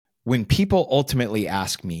When people ultimately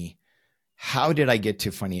ask me, how did I get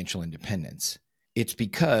to financial independence? It's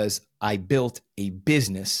because I built a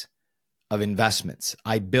business of investments.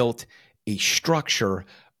 I built a structure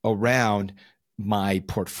around my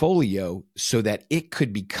portfolio so that it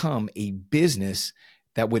could become a business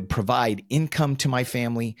that would provide income to my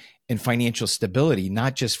family and financial stability,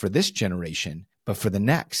 not just for this generation, but for the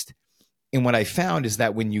next. And what I found is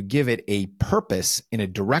that when you give it a purpose and a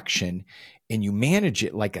direction and you manage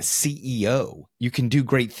it like a CEO, you can do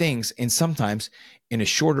great things, and sometimes in a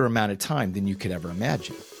shorter amount of time than you could ever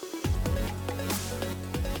imagine.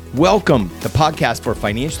 Welcome, the podcast for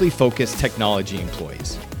financially focused technology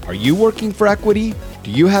employees. Are you working for equity?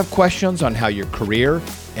 Do you have questions on how your career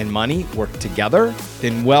and money work together?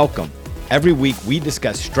 Then welcome. Every week, we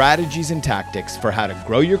discuss strategies and tactics for how to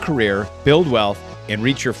grow your career, build wealth, and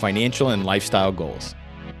reach your financial and lifestyle goals.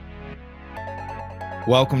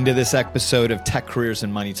 Welcome to this episode of Tech Careers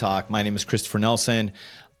and Money Talk. My name is Christopher Nelson.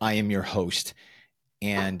 I am your host,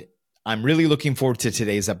 and I'm really looking forward to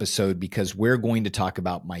today's episode because we're going to talk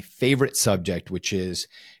about my favorite subject, which is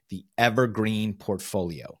the Evergreen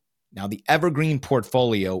Portfolio. Now, the Evergreen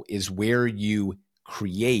Portfolio is where you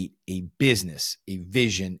create a business, a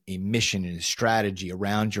vision, a mission, and a strategy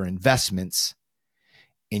around your investments,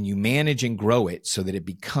 and you manage and grow it so that it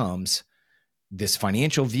becomes this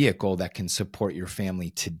financial vehicle that can support your family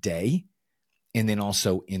today and then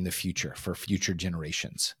also in the future for future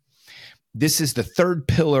generations. This is the third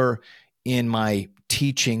pillar in my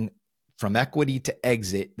teaching from equity to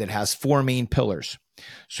exit that has four main pillars.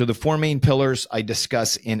 So the four main pillars I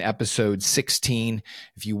discuss in episode 16.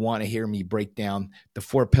 If you want to hear me break down the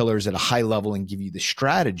four pillars at a high level and give you the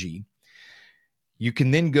strategy, you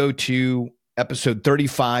can then go to episode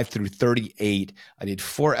 35 through 38. I did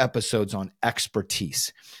 4 episodes on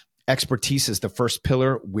expertise. Expertise is the first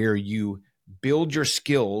pillar where you build your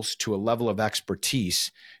skills to a level of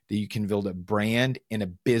expertise that you can build a brand and a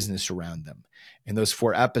business around them. And those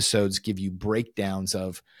 4 episodes give you breakdowns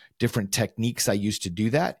of different techniques I use to do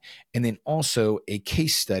that. And then also a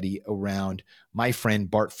case study around my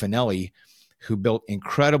friend Bart Finelli, who built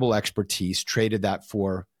incredible expertise, traded that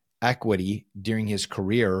for equity during his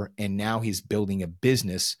career, and now he's building a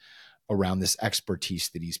business around this expertise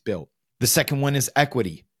that he's built. The second one is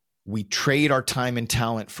equity. We trade our time and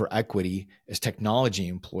talent for equity as technology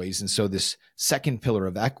employees. And so this second pillar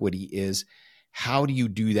of equity is, how do you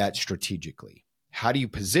do that strategically? How do you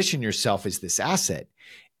position yourself as this asset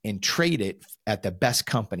and trade it at the best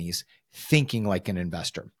companies, thinking like an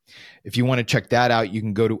investor? If you want to check that out, you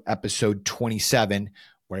can go to episode 27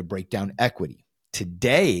 where I break down equity.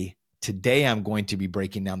 Today, I'm going to be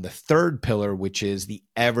breaking down the third pillar, which is the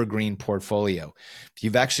Evergreen Portfolio. If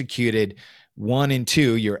you've executed 1 and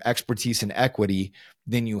 2, your expertise and equity,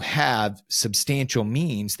 then you have substantial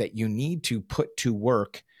means that you need to put to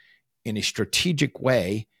work in a strategic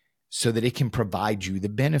way so that it can provide you the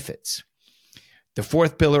benefits. The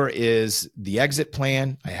fourth pillar is the exit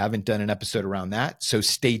plan. I haven't done an episode around that, so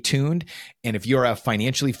stay tuned. And if you're a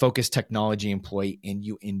financially focused technology employee and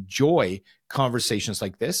you enjoy conversations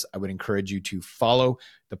like this, I would encourage you to follow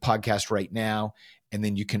the podcast right now. And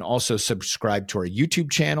then you can also subscribe to our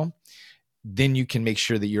YouTube channel. Then you can make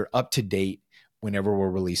sure that you're up to date whenever we're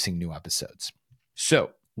releasing new episodes.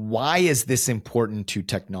 So why is this important to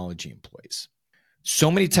technology employees?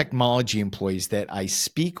 So many technology employees that I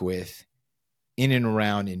speak with in and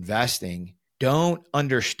around investing don't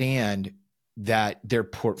understand that their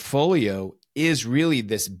portfolio is really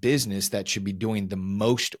this business that should be doing the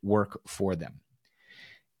most work for them.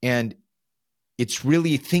 And it's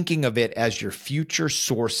really thinking of it as your future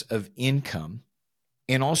source of income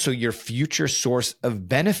and also your future source of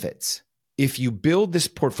benefits. If you build this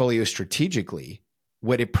portfolio strategically,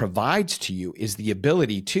 what it provides to you is the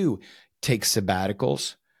ability to take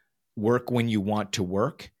sabbaticals, work when you want to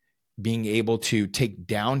work, being able to take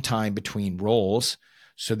downtime between roles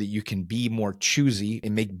so that you can be more choosy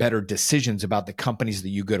and make better decisions about the companies that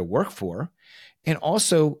you go to work for. And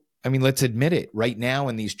also, let's admit it, right now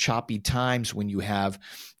in these choppy times when you have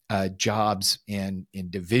jobs and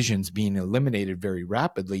divisions being eliminated very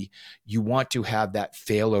rapidly, you want to have that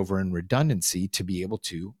failover and redundancy to be able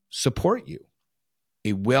to support you.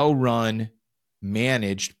 A well-run,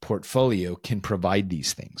 managed portfolio can provide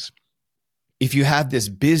these things. If you have this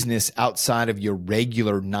business outside of your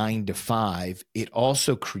regular 9 to 5, it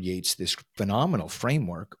also creates this phenomenal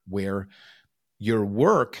framework where your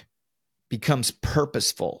work becomes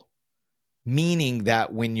purposeful, meaning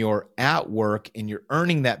that when you're at work and you're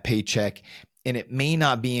earning that paycheck, and it may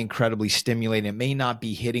not be incredibly stimulating, it may not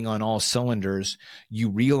be hitting on all cylinders,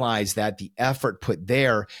 you realize that the effort put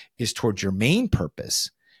there is towards your main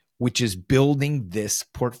purpose, which is building this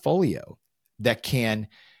portfolio that can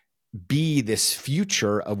be this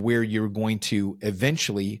future of where you're going to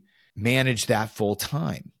eventually manage that full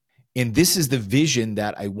time. And this is the vision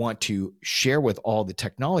that I want to share with all the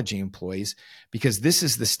technology employees, because this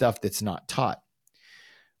is the stuff that's not taught.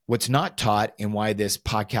 What's not taught, and why this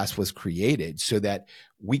podcast was created, so that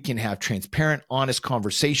we can have transparent, honest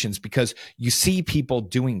conversations, because you see people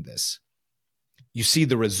doing this. You see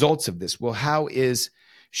the results of this. Well, how is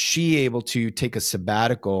she able to take a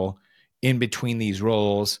sabbatical in between these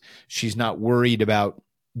roles? She's not worried about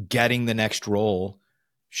getting the next role.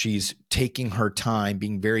 She's taking her time,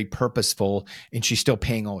 being very purposeful, and she's still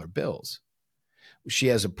paying all her bills. She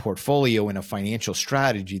has a portfolio and a financial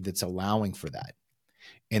strategy that's allowing for that.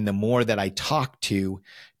 And the more that I talk to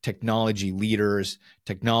technology leaders,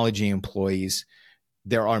 technology employees,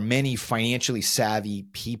 there are many financially savvy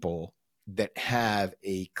people that have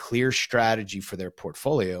a clear strategy for their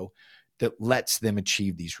portfolio that lets them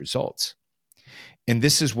achieve these results. And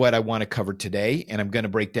this is what I want to cover today. And I'm going to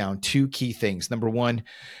break down two key things. Number one,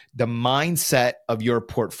 the mindset of your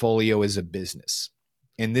portfolio as a business.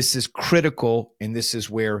 And this is critical. And this is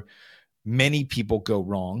where many people go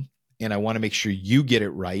wrong. And I want to make sure you get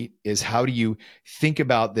it right, is how do you think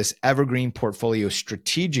about this evergreen portfolio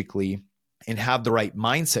strategically and have the right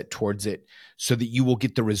mindset towards it so that you will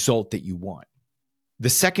get the result that you want. The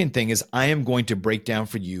second thing is I am going to break down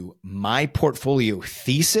for you my portfolio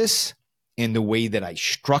thesis and the way that I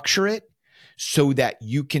structure it so that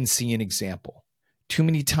you can see an example. Too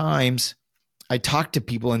many times I talk to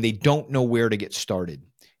people and they don't know where to get started.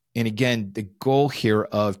 And again, the goal here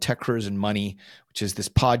of Tech Careers and Money, which is this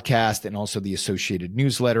podcast and also the associated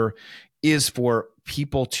newsletter, is for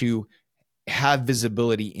people to have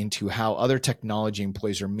visibility into how other technology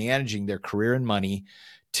employees are managing their career and money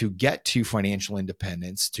to get to financial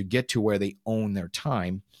independence, to get to where they own their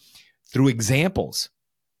time through examples,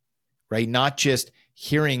 right? Not just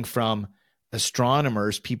hearing from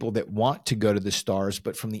astronomers, people that want to go to the stars,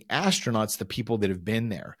 but from the astronauts, the people that have been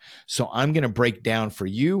there. So I'm going to break down for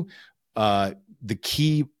you the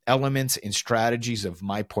key elements and strategies of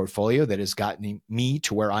my portfolio that has gotten me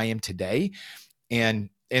to where I am today, and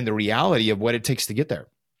the reality of what it takes to get there.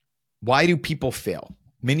 Why do people fail?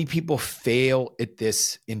 Many people fail at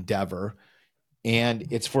this endeavor,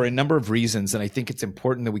 and it's for a number of reasons. And I think it's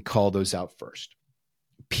important that we call those out first.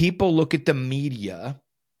 People look at the media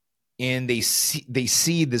and they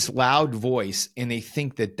see this loud voice and they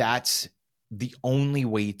think that that's the only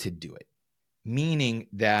way to do it. Meaning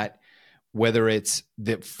that whether it's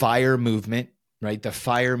the FIRE movement, right? The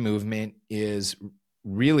FIRE movement is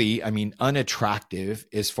really, unattractive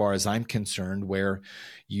as far as I'm concerned, where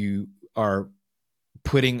you are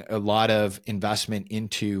putting a lot of investment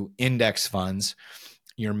into index funds.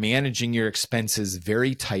 You're managing your expenses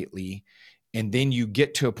very tightly. And then you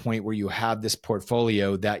get to a point where you have this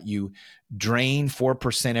portfolio that you drain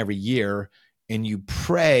 4% every year, and you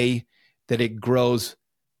pray that it grows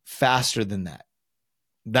faster than that.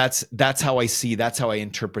 That's how I see, that's how I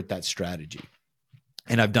interpret that strategy.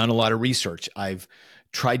 And I've done a lot of research. I've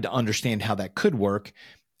tried to understand how that could work,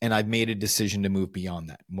 and I've made a decision to move beyond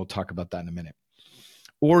that. And we'll talk about that in a minute.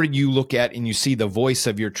 Or you look at and you see the voice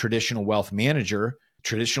of your traditional wealth manager.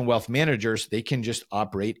 Traditional wealth managers, they can just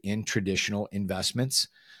operate in traditional investments,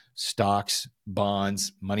 stocks,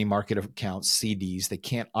 bonds, money market accounts, CDs. They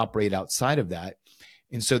can't operate outside of that.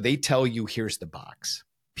 And so they tell you, here's the box.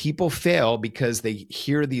 People fail because they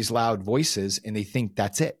hear these loud voices and they think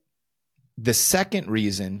that's it. The second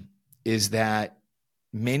reason is that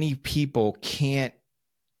many people can't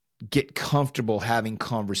get comfortable having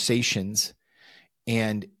conversations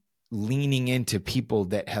and leaning into people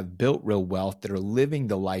that have built real wealth, that are living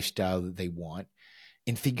the lifestyle that they want,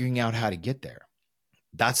 and figuring out how to get there.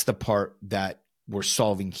 That's the part that we're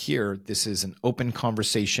solving here. This is an open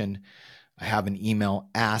conversation. I have an email,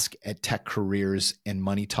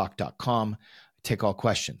 ask@techcareersandmoneytalk.com. I take all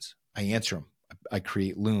questions. I answer them. I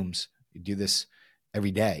create looms. I do this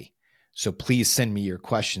every day. So please send me your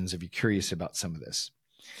questions if you're curious about some of this.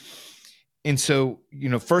 And so,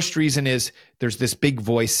 first reason is there's this big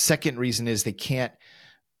voice. Second reason is they can't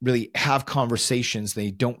really have conversations. They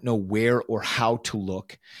don't know where or how to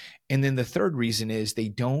look. And then the third reason is they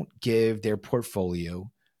don't give their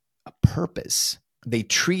portfolio a purpose. They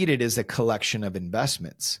treat it as a collection of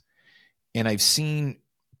investments. And I've seen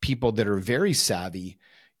people that are very savvy,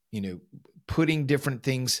 putting different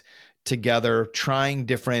things together, trying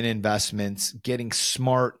different investments, getting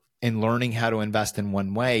smart and learning how to invest in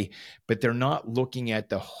one way, but they're not looking at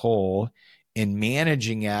the whole and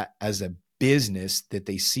managing it as a business that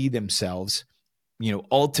they see themselves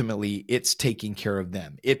ultimately it's taking care of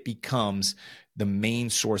them. It becomes the main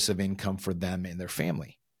source of income for them and their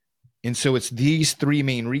family. And so it's these three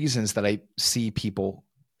main reasons that I see people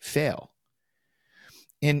fail.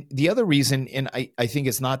 And the other reason, and I think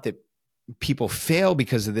it's not that people fail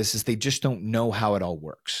because of this, is they just don't know how it all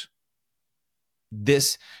works.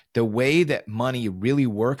 The way that money really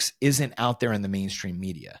works isn't out there in the mainstream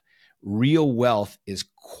media. Real wealth is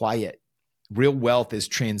quiet. Real wealth is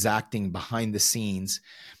transacting behind the scenes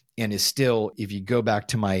and is still, if you go back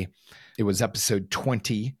to it was episode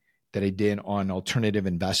 20 that I did on alternative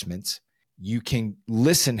investments, you can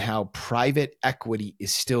listen how private equity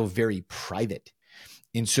is still very private.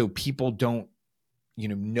 And so people don't,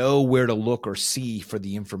 know where to look or see for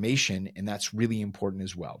the information. And that's really important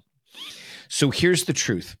as well. So here's the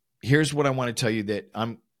truth. Here's what I want to tell you that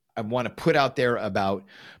I want to put out there about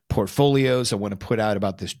portfolios. I want to put out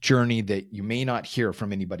about this journey that you may not hear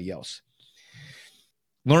from anybody else.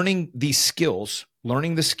 Learning the skills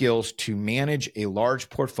to manage a large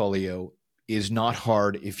portfolio is not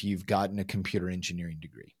hard if you've gotten a computer engineering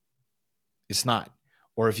degree. It's not.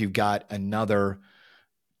 Or if you've got another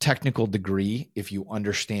technical degree, if you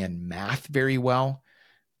understand math very well,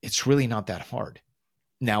 it's really not that hard.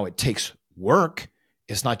 Now, it takes work.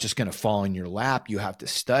 It's not just going to fall in your lap. You have to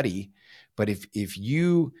study. But if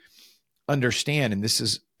you understand, and this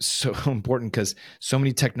is so important because so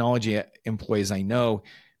many technology employees I know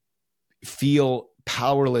feel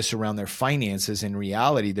powerless around their finances. In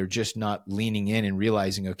reality, they're just not leaning in and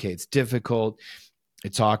realizing, okay, it's difficult,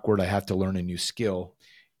 it's awkward, I have to learn a new skill,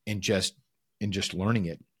 and just learning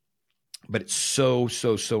it. But it's so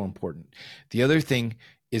important. The other thing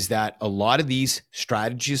is that a lot of these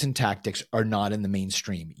strategies and tactics are not in the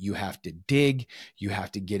mainstream. You have to dig, you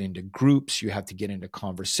have to get into groups, you have to get into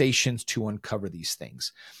conversations to uncover these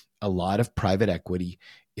things. A lot of private equity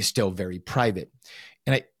is still very private.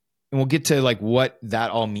 And we'll get to what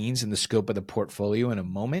that all means in the scope of the portfolio in a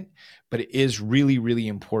moment, but it is really, really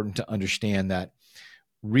important to understand that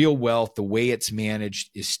real wealth, the way it's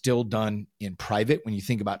managed, is still done in private. When you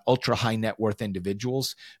think about ultra high net worth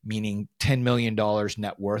individuals, meaning $10 million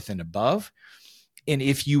net worth and above. And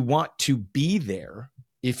if you want to be there,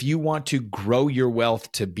 if you want to grow your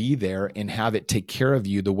wealth to be there and have it take care of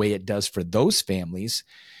you the way it does for those families,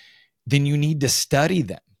 then you need to study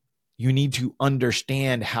them. You need to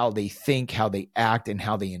understand how they think, how they act, and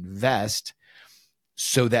how they invest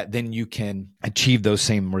so that then you can achieve those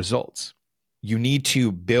same results. You need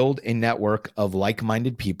to build a network of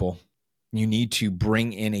like-minded people. You need to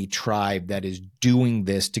bring in a tribe that is doing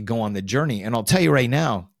this to go on the journey. And I'll tell you right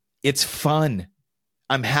now, it's fun.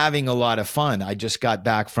 I'm having a lot of fun. I just got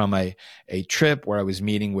back from a trip where I was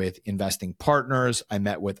meeting with investing partners. I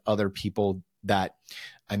met with other people that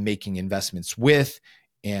I'm making investments with,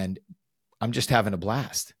 and I'm just having a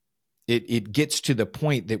blast. It gets to the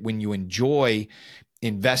point that when you enjoy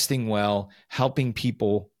investing well, helping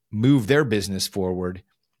people move their business forward,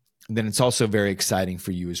 then it's also very exciting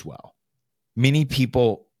for you as well. Many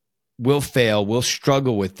people will fail, will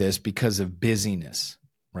struggle with this because of busyness,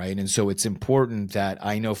 right? And so it's important that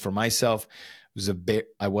I know for myself,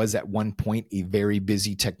 I was at one point a very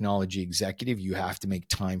busy technology executive. You have to make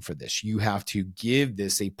time for this. You have to give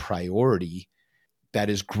this a priority that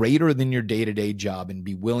is greater than your day-to-day job and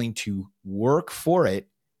be willing to work for it,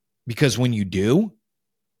 because when you do,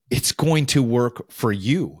 it's going to work for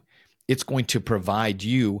you. It's going to provide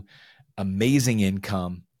you amazing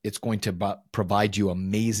income. It's going to provide you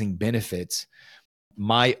amazing benefits.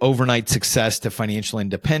 My overnight success to financial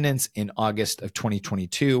independence in August of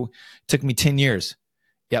 2022 took me 10 years.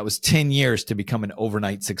 Yeah, it was 10 years to become an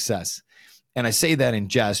overnight success. And I say that in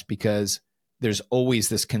jest because there's always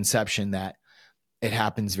this conception that it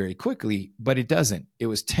happens very quickly, but it doesn't. It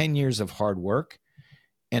was 10 years of hard work.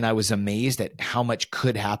 And I was amazed at how much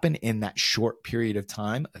could happen in that short period of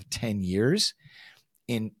time of 10 years.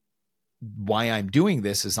 And why I'm doing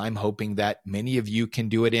this is I'm hoping that many of you can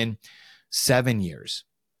do it in 7 years,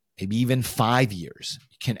 maybe even 5 years.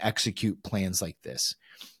 You can execute plans like this.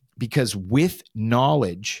 Because with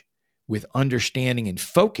knowledge, with understanding and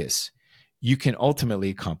focus, you can ultimately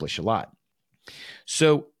accomplish a lot.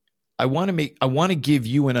 So I want to give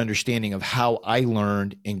you an understanding of how I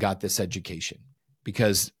learned and got this education,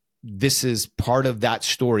 because this is part of that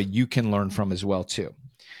story you can learn from as well too.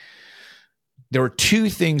 There were two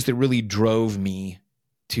things that really drove me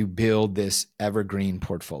to build this evergreen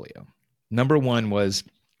portfolio. Number one was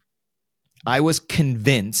I was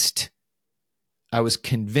convinced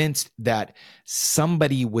that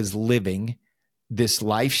somebody was living this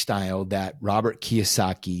lifestyle that Robert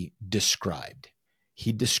Kiyosaki described.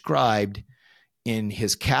 He described in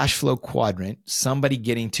his cash flow quadrant, somebody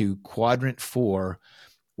getting to quadrant 4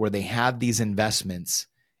 where they have these investments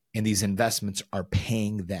and these investments are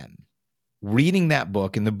paying them. Reading that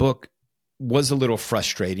book, and the book was a little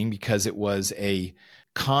frustrating because it was a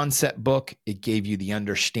concept book. It gave you the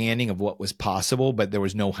understanding of what was possible, but there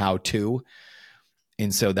was no how-to.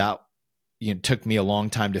 And so that took me a long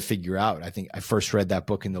time to figure out. I think I first read that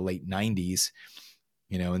book in the late 90s,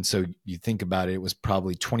 and so you think about it, it was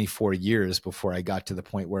probably 24 years before I got to the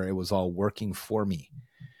point where it was all working for me.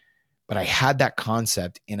 But I had that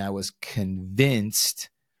concept and I was convinced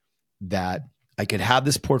that I could have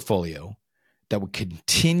this portfolio that would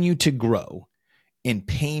continue to grow and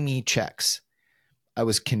pay me checks. I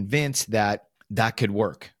was convinced that that could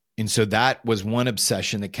work. And so that was one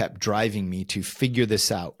obsession that kept driving me to figure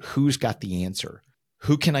this out. Who's got the answer?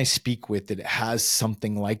 Who can I speak with that has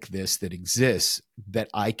something like this that exists that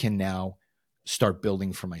I can now start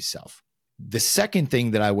building for myself? The second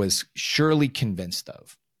thing that I was surely convinced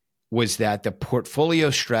of was that the portfolio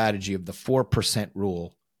strategy of the 4%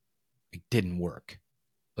 rule didn't work.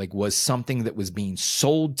 Was something that was being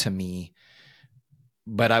sold to me,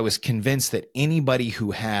 but I was convinced that anybody who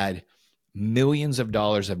had millions of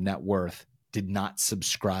dollars of net worth did not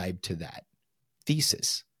subscribe to that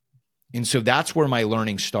thesis. And so that's where my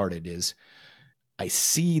learning started. Is I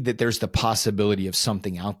see that there's the possibility of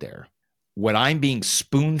something out there. What I'm being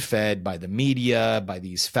spoon-fed by the media, by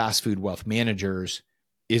these fast food wealth managers,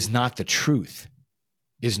 is not the truth,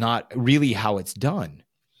 is not really how it's done.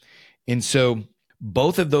 And so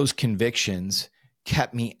both of those convictions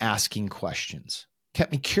kept me asking questions,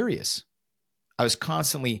 kept me curious. I was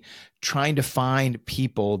constantly trying to find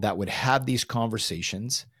people that would have these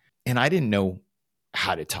conversations, and I didn't know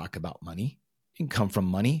how to talk about money. It didn't come from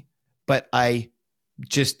money, but I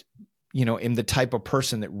just, am the type of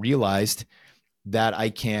person that realized that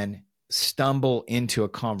I can stumble into a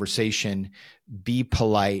conversation, be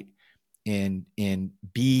polite, and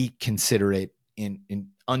be considerate, and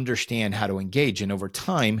understand how to engage. And over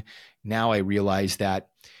time, now I realize that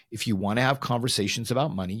if you want to have conversations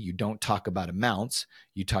about money, you don't talk about amounts,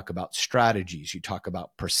 you talk about strategies, you talk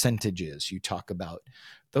about percentages, you talk about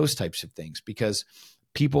those types of things, because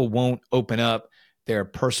people won't open up their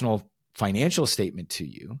personal financial statement to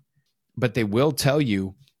you, but they will tell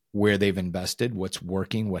you where they've invested, what's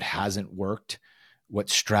working, what hasn't worked, what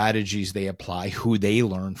strategies they apply, who they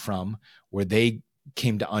learn from, where they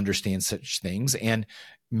came to understand such things. And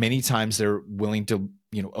many times they're willing to,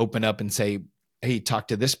 open up and say, hey, talk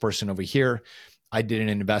to this person over here. I did an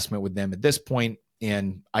investment with them at this point,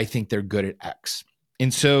 and I think they're good at X.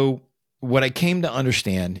 And so what I came to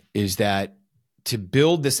understand is that to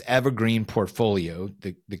build this evergreen portfolio,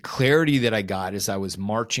 the clarity that I got as I was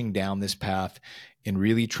marching down this path and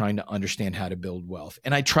really trying to understand how to build wealth.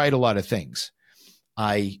 And I tried a lot of things.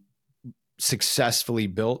 I successfully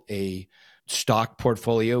built a stock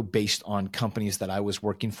portfolio based on companies that I was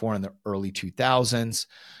working for in the early 2000s,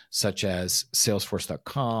 such as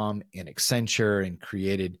Salesforce.com and Accenture, and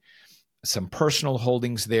created some personal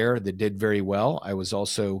holdings there that did very well. I was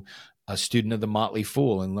also a student of the Motley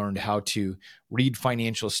Fool and learned how to read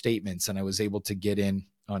financial statements, and I was able to get in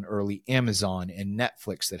on early Amazon and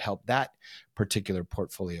Netflix that helped that particular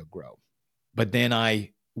portfolio grow. But then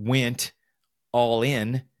I went all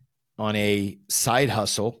in on a side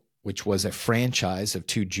hustle, which was a franchise of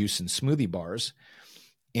 2 juice and smoothie bars.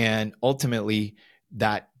 And ultimately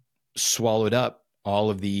that swallowed up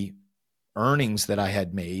all of the earnings that I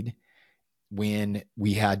had made when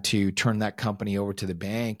we had to turn that company over to the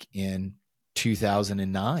bank in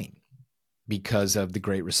 2009 because of the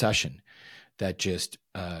Great Recession. That just,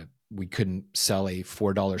 we couldn't sell a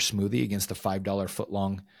 $4 smoothie against a $5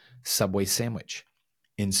 footlong Subway sandwich.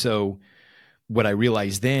 And so what I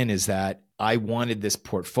realized then is that I wanted this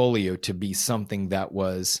portfolio to be something that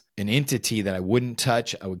was an entity that I wouldn't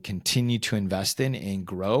touch, I would continue to invest in and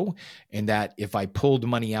grow, and that if I pulled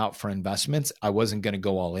money out for investments, I wasn't going to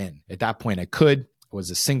go all in. At that point, I could. I was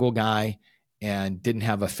a single guy and didn't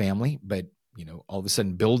have a family, but all of a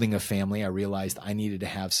sudden building a family, I realized I needed to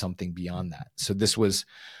have something beyond that. So this was,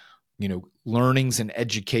 learnings and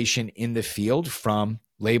education in the field from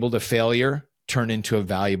labeled a failure turned into a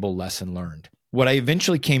valuable lesson learned. What I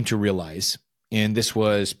eventually came to realize, and this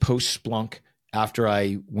was post-Splunk, after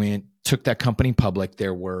I took that company public,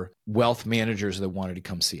 there were wealth managers that wanted to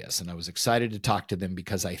come see us. And I was excited to talk to them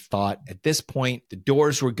because I thought at this point, the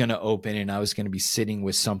doors were going to open and I was going to be sitting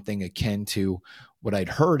with something akin to what I'd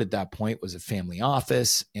heard at that point was a family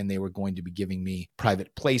office, and they were going to be giving me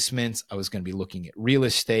private placements. I was going to be looking at real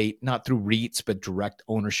estate, not through REITs, but direct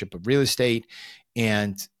ownership of real estate,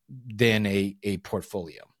 and then a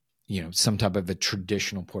portfolio. some type of a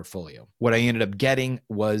traditional portfolio. What I ended up getting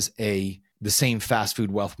was the same fast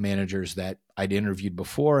food wealth managers that I'd interviewed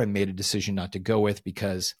before and made a decision not to go with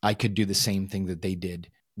because I could do the same thing that they did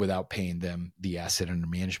without paying them the asset under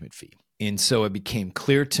management fee. And so it became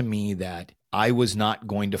clear to me that I was not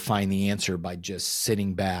going to find the answer by just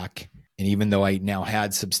sitting back. And even though I now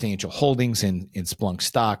had substantial holdings in Splunk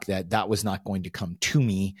stock, that was not going to come to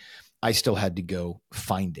me. I still had to go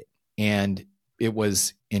find it. And it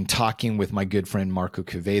was in talking with my good friend Marco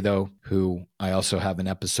Quevedo, who I also have an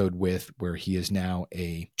episode with, where he is now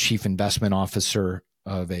a chief investment officer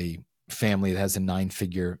of a family that has a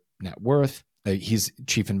 9-figure net worth. He's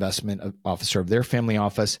chief investment officer of their family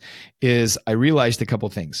office. I realized a couple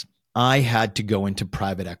of things. I had to go into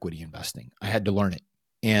private equity investing. I had to learn it.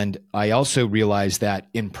 And I also realized that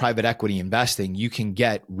in private equity investing, you can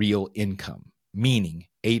get real income, meaning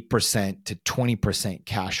 8% to 20%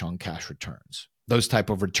 cash on cash returns. Those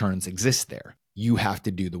type of returns exist there. You have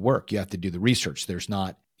to do the work. You have to do the research. There's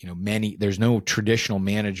not, there's no traditional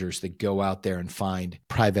managers that go out there and find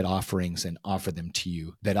private offerings and offer them to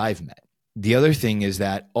you that I've met. The other thing is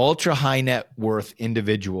that ultra high net worth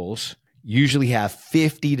individuals usually have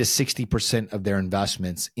 50 to 60% of their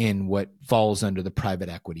investments in what falls under the private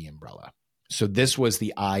equity umbrella. So this was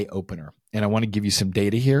the eye opener. And I want to give you some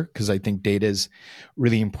data here because I think data is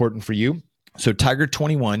really important for you. So Tiger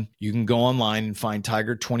 21, you can go online and find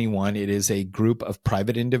Tiger 21. It is a group of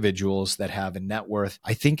private individuals that have a net worth.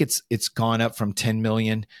 I think it's gone up from 10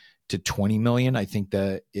 million to 20 million. I think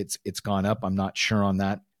that it's gone up. I'm not sure on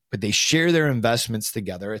that, but they share their investments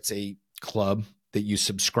together. It's a club that you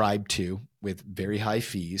subscribe to with very high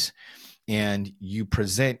fees, and you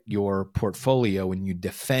present your portfolio and you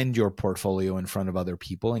defend your portfolio in front of other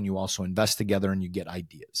people, and you also invest together and you get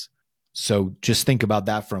ideas. So just think about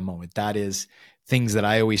that for a moment. That is things that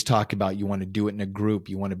I always talk about. You want to do it in a group.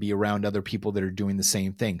 You want to be around other people that are doing the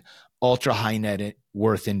same thing. Ultra high net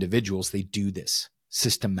worth individuals, they do this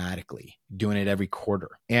systematically, doing it every quarter.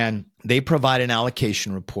 And they provide an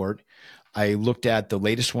allocation report. I looked at the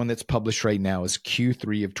latest one that's published right now is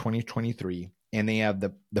Q3 of 2023, and they have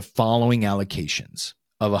the following allocations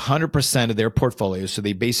of 100% of their portfolios. So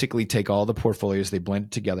they basically take all the portfolios, they blend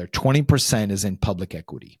it together. 20% is in public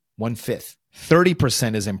equity, 1/5.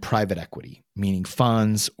 30% is in private equity, meaning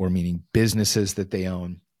funds or meaning businesses that they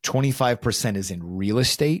own. 25% is in real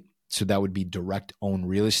estate. So that would be direct owned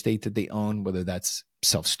real estate that they own, whether that's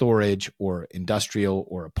self-storage or industrial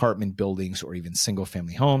or apartment buildings or even single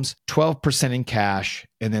family homes. 12% in cash.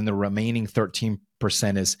 And then the remaining 13%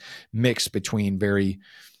 is mixed between very,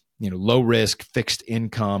 low risk, fixed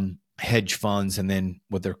income, hedge funds, and then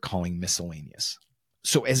what they're calling miscellaneous.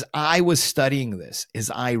 So as I was studying this, as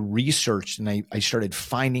I researched and I started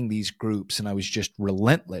finding these groups, and I was just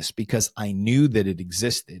relentless because I knew that it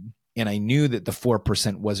existed. And I knew that the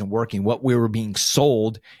 4% wasn't working. What we were being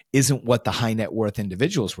sold isn't what the high net worth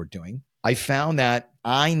individuals were doing. I found that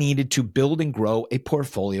I needed to build and grow a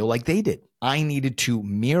portfolio like they did. I needed to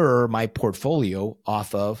mirror my portfolio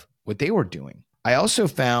off of what they were doing. I also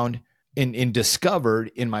found and discovered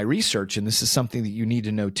in my research, and this is something that you need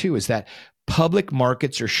to know too, is that public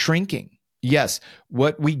markets are shrinking. Yes,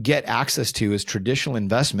 what we get access to is traditional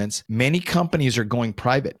investments. Many companies are going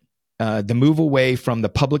private. The move away from the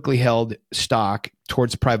publicly held stock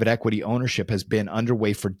towards private equity ownership has been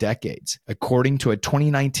underway for decades. According to a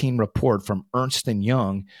 2019 report from Ernst &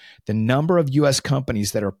 Young, the number of U.S.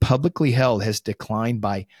 companies that are publicly held has declined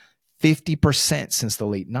by 50% since the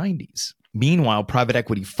late 90s. Meanwhile, private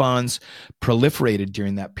equity funds proliferated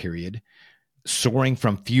during that period, soaring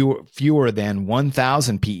from fewer than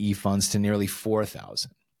 1,000 PE funds to nearly 4,000.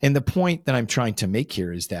 And the point that I'm trying to make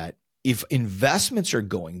here is that if investments are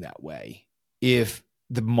going that way, if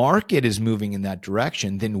the market is moving in that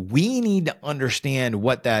direction, then we need to understand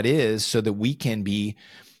what that is so that we can be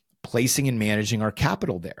placing and managing our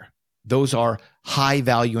capital there. Those are high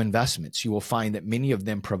value investments. You will find that many of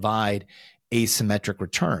them provide asymmetric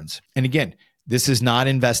returns. And again, this is not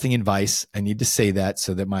investing advice. I need to say that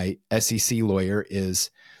so that my SEC lawyer is,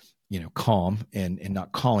 calm and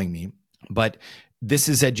not calling me. But this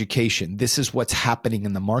is education. This is what's happening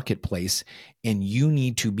in the marketplace, and you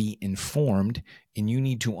need to be informed and you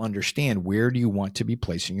need to understand where do you want to be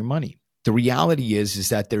placing your money. The reality is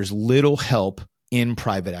that there's little help in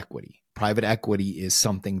private equity. Private equity is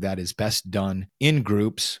something that is best done in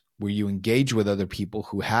groups where you engage with other people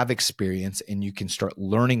who have experience and you can start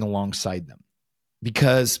learning alongside them.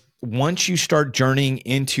 Because once you start journeying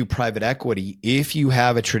into private equity, if you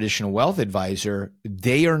have a traditional wealth advisor,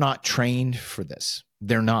 they are not trained for this.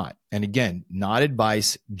 They're not. And again, not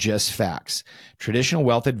advice, just facts. Traditional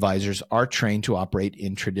wealth advisors are trained to operate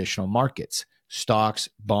in traditional markets, stocks,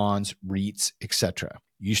 bonds, REITs, etc.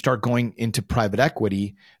 You start going into private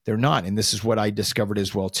equity, they're not. And this is what I discovered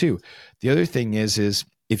as well too. The other thing is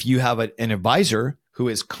if you have an advisor who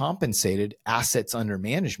is compensated assets under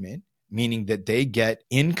management, meaning that they get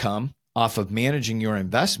income off of managing your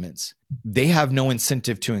investments, they have no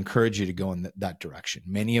incentive to encourage you to go in that direction.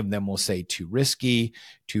 Many of them will say too risky,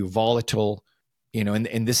 too volatile,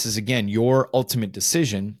 and this is, again, your ultimate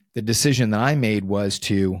decision. The decision that I made was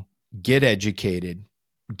to get educated,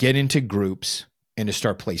 get into groups, and to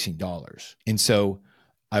start placing dollars. And so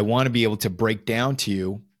I want to be able to break down to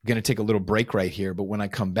you, I'm going to take a little break right here, but when I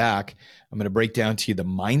come back, I'm going to break down to you the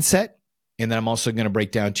mindset. And then I'm also going to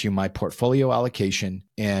break down to you my portfolio allocation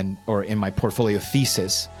or in my portfolio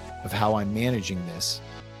thesis of how I'm managing this.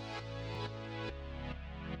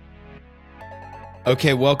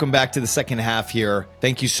 Okay, welcome back to the second half here.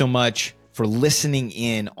 Thank you so much for listening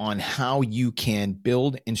in on how you can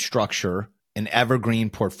build and structure an evergreen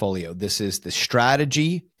portfolio. This is the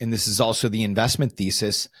strategy, and this is also the investment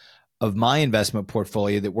thesis of my investment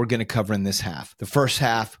portfolio that we're going to cover in this half. The first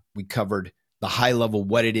half, we covered the high level,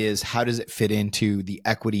 what it is, how does it fit into the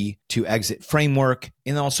equity to exit framework,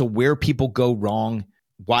 and also where people go wrong,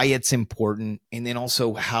 why it's important, and then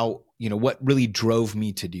also how, what really drove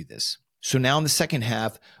me to do this. So now in the second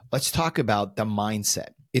half, let's talk about the mindset.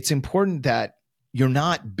 It's important that you're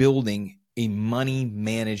not building a money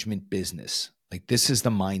management business. Like, this is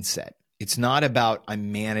the mindset. It's not about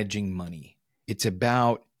I'm managing money. It's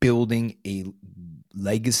about building a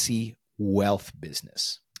legacy wealth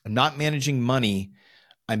business. I'm not managing money.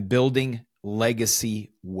 I'm building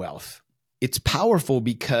legacy wealth. It's powerful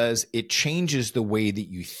because it changes the way that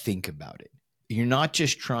you think about it. You're not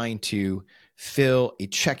just trying to fill a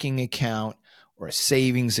checking account or a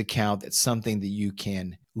savings account that's something that you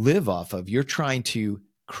can live off of. You're trying to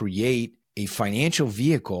create a financial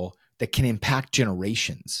vehicle that can impact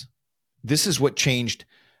generations. This is what changed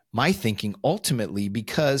my thinking ultimately,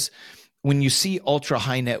 because when you see ultra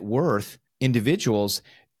high net worth individuals,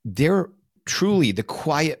 they're truly the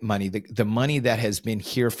quiet money, the money that has been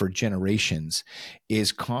here for generations,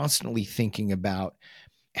 is constantly thinking about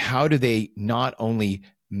how do they not only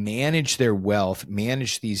manage their wealth,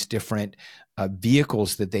 manage these different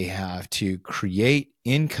vehicles that they have to create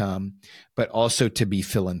income, but also to be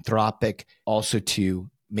philanthropic, also to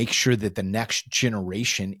make sure that the next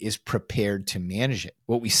generation is prepared to manage it.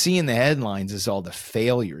 What we see in the headlines is all the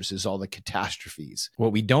failures, is all the catastrophes.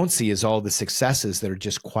 What we don't see is all the successes that are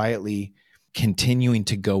just quietly continuing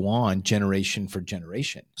to go on generation for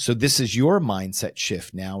generation. So this is your mindset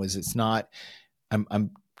shift now, is it's not,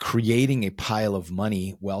 I'm creating a pile of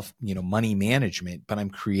money, wealth, money management, but I'm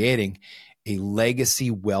creating a legacy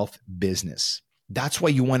wealth business. That's why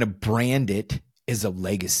you want to brand it as a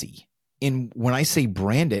legacy. And when I say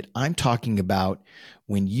brand it, I'm talking about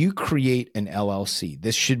when you create an LLC,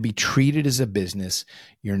 this should be treated as a business.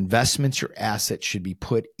 Your investments, your assets should be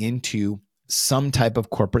put into some type of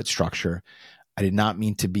corporate structure. I did not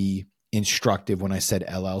mean to be instructive when I said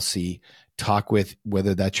LLC. Talk with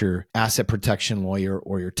whether that's your asset protection lawyer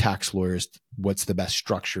or your tax lawyers, what's the best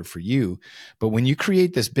structure for you. But when you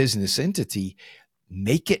create this business entity,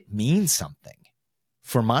 make it mean something.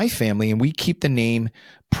 For my family, and we keep the name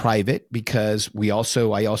private because I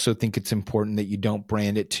also think it's important that you don't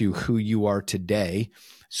brand it to who you are today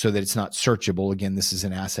so that it's not searchable. Again, this is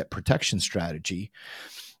an asset protection strategy.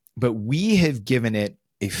 But we have given it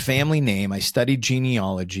a family name. I studied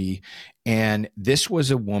genealogy, and this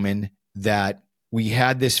was a woman that we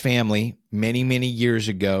had this family many, many years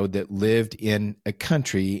ago that lived in a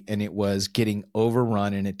country, and it was getting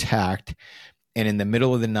overrun and attacked. And in the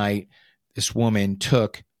middle of the night, this woman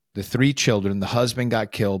took the 3 children. The husband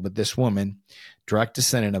got killed, but this woman, direct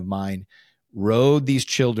descendant of mine, rode these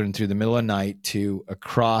children through the middle of the night to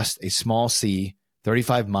across a small sea,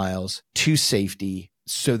 35 miles, to safety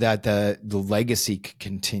so that the legacy could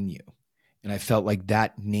continue. And I felt like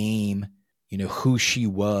that name, who she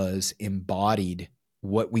was, embodied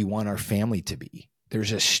what we want our family to be.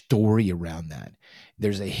 There's a story around that.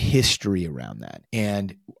 There's a history around that.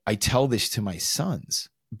 And I tell this to my sons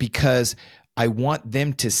because I want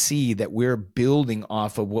them to see that we're building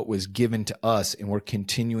off of what was given to us and we're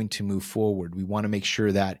continuing to move forward. We want to make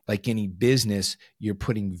sure that, like any business, you're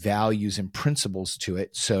putting values and principles to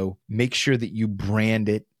it. So make sure that you brand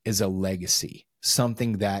it as a legacy,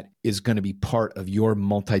 something that is going to be part of your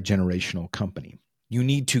multi-generational company. You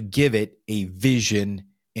need to give it a vision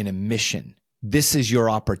and a mission. This is your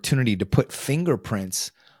opportunity to put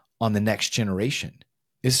fingerprints on the next generation.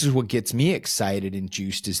 This is what gets me excited and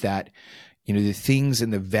juiced, is that, the things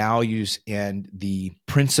and the values and the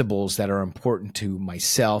principles that are important to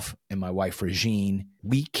myself and my wife, Regine,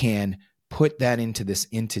 we can put that into this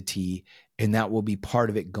entity, and that will be part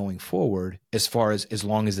of it going forward as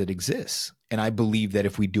long as it exists. And I believe that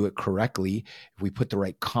if we do it correctly, if we put the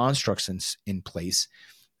right constructs in place,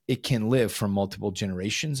 it can live for multiple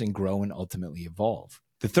generations and grow and ultimately evolve.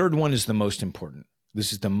 The third one is the most important.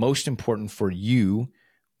 This is the most important for you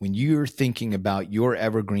when you're thinking about your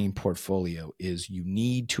evergreen portfolio, is you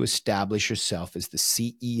need to establish yourself as the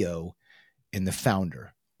CEO and the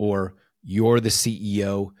founder, or you're the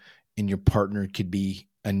CEO and your partner could be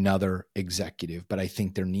another executive. But I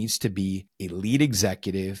think there needs to be a lead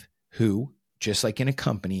executive who, just like in a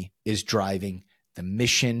company, is driving the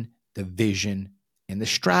mission, the vision, and the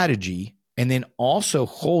strategy, and then also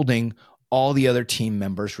holding all the other team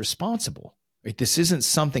members responsible. Right? This isn't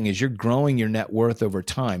something, as you're growing your net worth over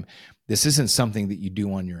time, this isn't something that you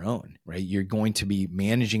do on your own, right? You're going to be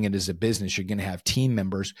managing it as a business. You're going to have team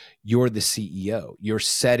members. You're the CEO. You're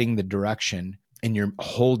setting the direction, and you're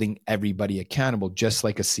holding everybody accountable, just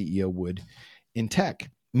like a CEO would in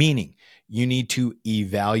tech. Meaning, you need to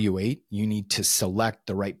evaluate, you need to select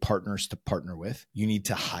the right partners to partner with, you need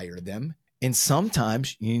to hire them, and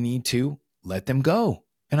sometimes you need to let them go.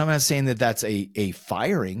 And I'm not saying that that's a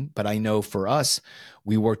firing, but I know for us,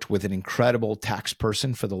 we worked with an incredible tax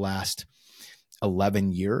person for the last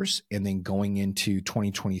 11 years. And then going into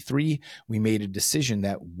 2023, we made a decision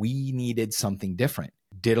that we needed something different.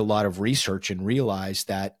 Did a lot of research and realized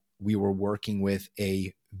that we were working with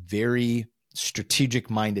a very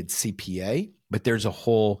strategic-minded CPA, but there's a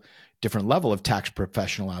whole different level of tax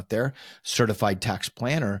professional out there, certified tax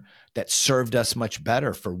planner, that served us much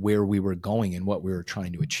better for where we were going and what we were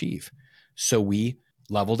trying to achieve. So we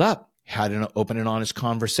leveled up, had an open and honest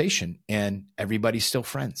conversation, and everybody's still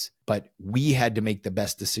friends. But we had to make the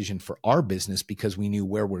best decision for our business because we knew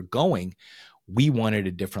where we're going. We wanted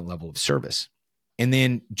a different level of service. And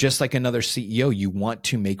then just like another CEO, you want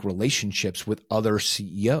to make relationships with other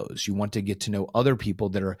CEOs. You want to get to know other people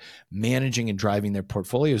that are managing and driving their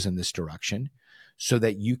portfolios in this direction so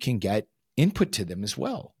that you can get input to them as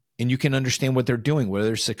well. And you can understand what they're doing, what are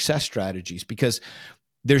their success strategies, because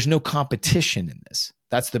there's no competition in this.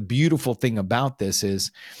 That's the beautiful thing about this,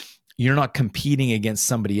 is you're not competing against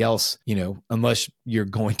somebody else, unless you're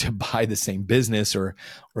going to buy the same business or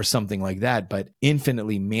something like that. But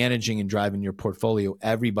infinitely managing and driving your portfolio,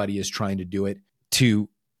 everybody is trying to do it to,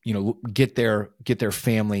 get their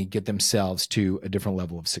family, get themselves to a different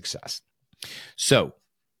level of success. So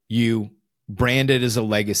you brand it as a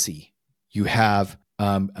legacy. You have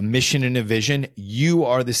a mission and a vision. You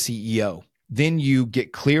are the CEO. Then you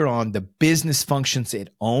get clear on the business functions it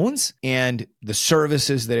owns and the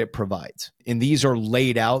services that it provides. And these are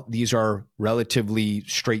laid out. These are relatively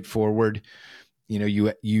straightforward.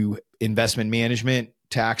 You investment management,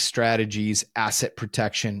 tax strategies, asset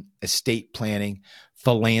protection, estate planning,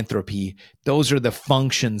 philanthropy. Those are the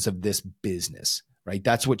functions of this business, right?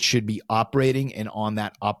 That's what should be operating. And on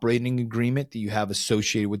that operating agreement that you have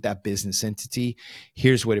associated with that business entity,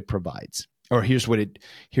 here's what it provides. Or here's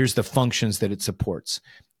the functions that it supports.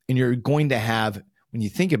 And you're going to have, when you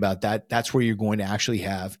think about that, that's where you're going to actually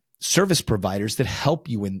have service providers that help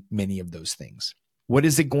you in many of those things. What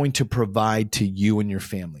is it going to provide to you and your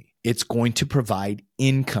family? It's going to provide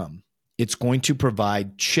income. It's going to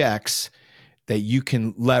provide checks that you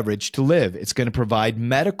can leverage to live. It's going to provide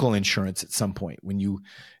medical insurance at some point. When you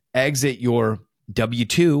exit your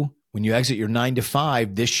W-2, when you exit your 9 to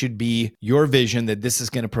 5, this should be your vision that this is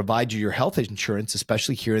going to provide you your health insurance,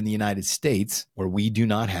 especially here in the United States, where we do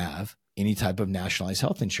not have any type of nationalized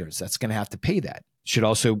health insurance. That's going to have to pay that. Should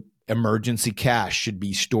also, emergency cash should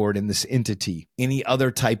be stored in this entity. Any other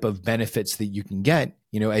type of benefits that you can get,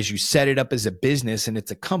 as you set it up as a business and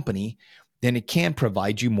it's a company, then it can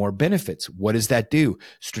provide you more benefits. What does that do?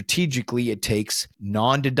 Strategically, it takes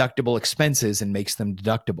non-deductible expenses and makes them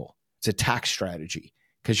deductible. It's a tax strategy,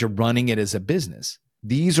 because you're running it as a business.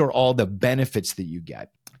 These are all the benefits that you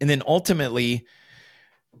get. And then ultimately,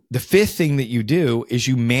 the fifth thing that you do is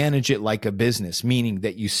you manage it like a business, meaning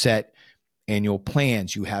that you set annual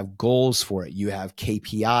plans, you have goals for it, you have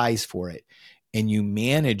KPIs for it, and you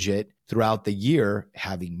manage it throughout the year,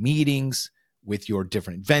 having meetings with your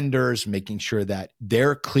different vendors, making sure that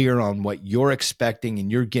they're clear on what you're expecting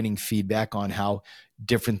and you're getting feedback on how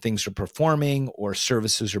different things are performing or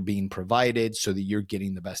services are being provided so that you're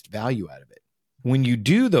getting the best value out of it. When you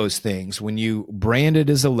do those things, when you brand it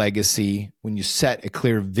as a legacy, when you set a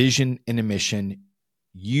clear vision and a mission,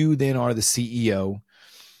 you then are the CEO.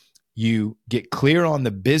 You get clear on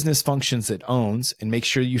the business functions it owns and make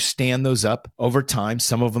sure you stand those up over time.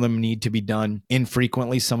 Some of them need to be done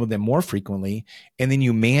infrequently, some of them more frequently, and then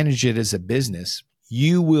you manage it as a business.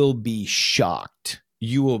 You will be shocked.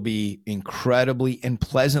 You will be incredibly and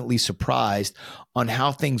pleasantly surprised on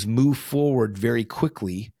how things move forward very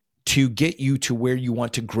quickly to get you to where you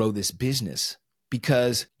want to grow this business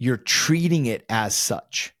because you're treating it as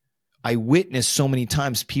such. I witness so many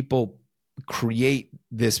times people create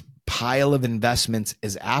this pile of investments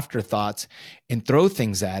as afterthoughts and throw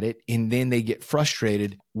things at it, and then they get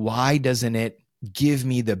frustrated. Why doesn't it give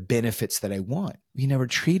me the benefits that I want? You never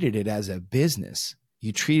treated it as a business.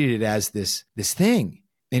 You treated it as this thing,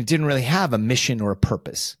 and it didn't really have a mission or a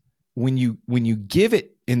purpose. When you give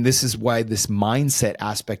it, and this is why this mindset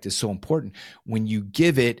aspect is so important, when you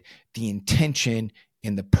give it the intention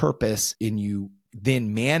and the purpose, and you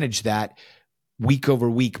then manage that week over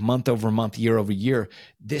week, month over month, year over year,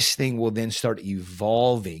 this thing will then start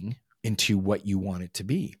evolving into what you want it to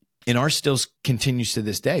be. And ours still continues to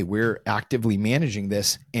this day. We're actively managing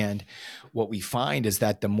this. And what we find is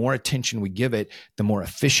that the more attention we give it, the more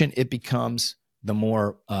efficient it becomes, the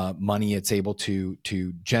more money it's able to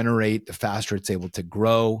generate, the faster it's able to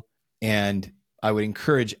grow. And I would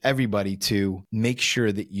encourage everybody to make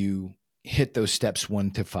sure that you hit those steps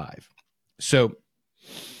 1 to 5. So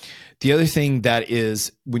the other thing that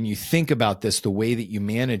is, when you think about this, the way that you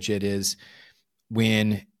manage it is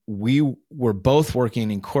when we were both working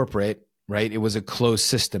in corporate, right? It was a closed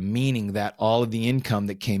system, meaning that all of the income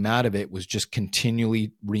that came out of it was just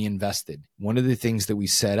continually reinvested. One of the things that we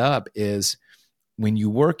set up is when you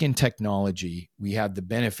work in technology, we have the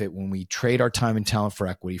benefit when we trade our time and talent for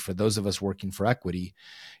equity. For those of us working for equity,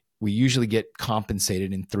 we usually get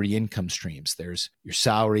compensated in 3 income streams. There's your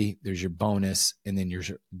salary, there's your bonus, and then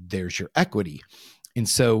there's your equity. And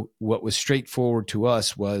so what was straightforward to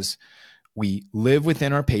us was we live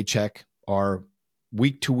within our paycheck, our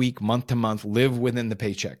week to week, month to month, live within the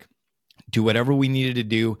paycheck. Do whatever we needed to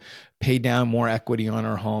do, pay down more equity on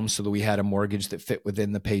our home so that we had a mortgage that fit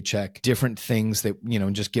within the paycheck, different things that,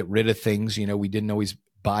 just get rid of things. We didn't always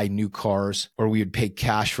buy new cars, or we would pay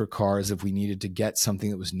cash for cars if we needed to get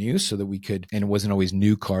something that was new so that we could, and it wasn't always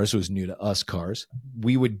new cars, it was new to us cars.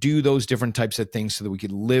 We would do those different types of things so that we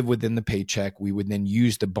could live within the paycheck. We would then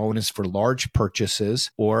use the bonus for large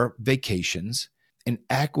purchases or vacations, and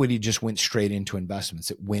equity just went straight into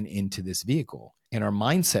investments. It went into this vehicle. And our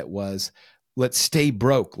mindset was, let's stay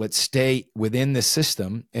broke. Let's stay within the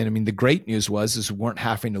system. And the great news is we weren't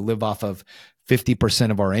having to live off of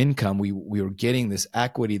 50% of our income. We were getting this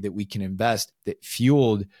equity that we can invest that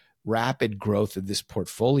fueled rapid growth of this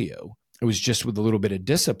portfolio. It was just with a little bit of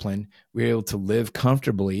discipline, we were able to live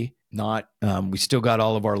comfortably. We still got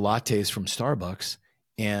all of our lattes from Starbucks,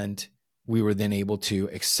 and we were then able to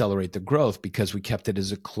accelerate the growth because we kept it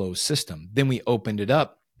as a closed system. Then we opened it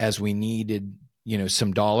up as we needed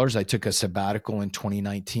some dollars. I took a sabbatical in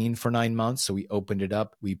 2019 for 9 months. So we opened it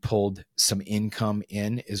up. We pulled some income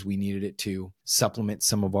in as we needed it to supplement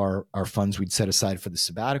some of our funds we'd set aside for the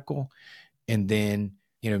sabbatical. And then,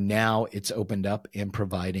 now it's opened up and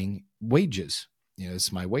providing wages.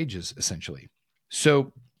 It's my wages essentially.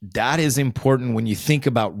 So that is important when you think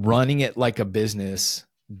about running it like a business.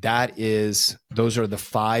 Those are the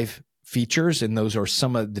 5 features, and those are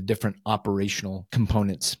some of the different operational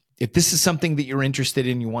components. If this is something that you're interested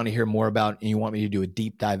in, you want to hear more about, and you want me to do a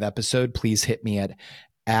deep dive episode, please hit me at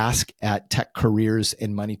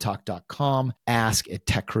ask@techcareersandmoneytalk.com,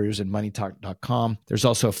 ask@techcareersandmoneytalk.com. There's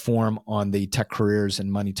also a form on the Tech Careers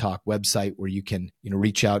and Money Talk website where you can,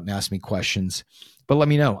 reach out and ask me questions. But let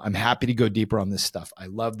me know. I'm happy to go deeper on this stuff. I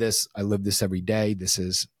love this. I live this every day. This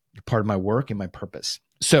is part of my work and my purpose.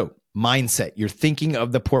 So mindset, you're thinking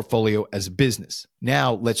of the portfolio as business.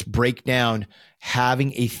 Now let's break down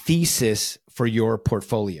having a thesis for your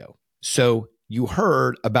portfolio. So you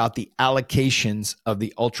heard about the allocations of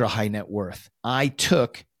the ultra high net worth. I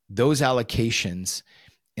took those allocations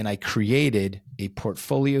and I created a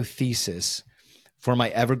portfolio thesis for my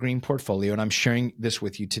Evergreen portfolio. And I'm sharing this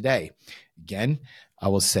with you today. Again, I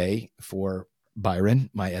will say for Byron,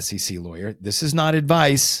 my SEC lawyer, this is not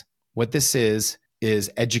advice. What this is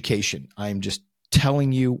education. I'm just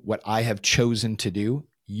telling you what I have chosen to do.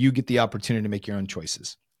 You get the opportunity to make your own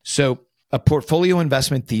choices. So a portfolio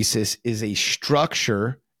investment thesis is a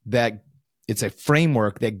structure it's a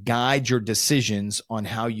framework that guides your decisions on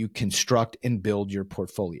how you construct and build your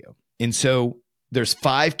portfolio. And so there's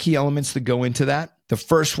 5 key elements that go into that. The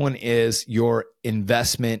first one is your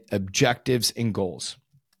investment objectives and goals.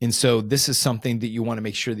 And so this is something that you want to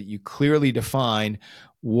make sure that you clearly define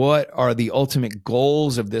what are the ultimate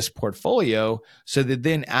goals of this portfolio, so that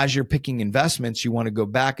then as you're picking investments, you want to go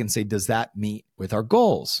back and say, does that meet with our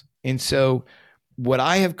goals? And so what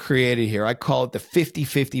I have created here, I call it the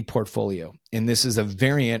 50-50 portfolio. And this is a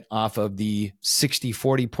variant off of the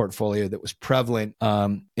 60-40 portfolio that was prevalent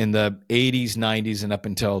in the 80s, 90s, and up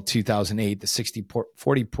until 2008. The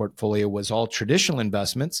 60-40 portfolio was all traditional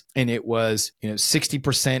investments, and it was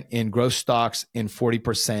 60% in growth stocks and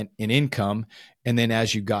 40% in income. And then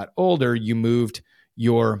as you got older, you moved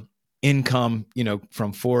your income,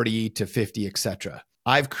 from 40 to 50, et cetera.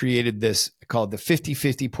 I've created this called the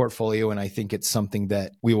 50-50 portfolio, and I think it's something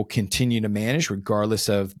that we will continue to manage regardless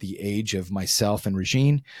of the age of myself and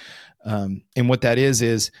Regine. And what that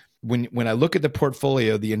is when I look at the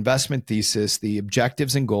portfolio, the investment thesis, the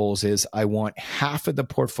objectives and goals is I want half of the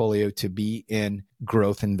portfolio to be in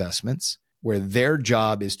growth investments where their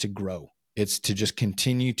job is to grow. It's to just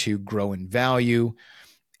continue to grow in value,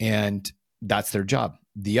 and that's their job.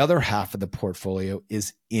 The other half of the portfolio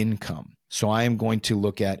is income. So I am going to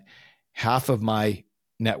look at half of my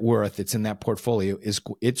net worth that's in that portfolio.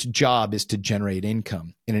 Its job is to generate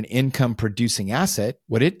income. In an income producing asset,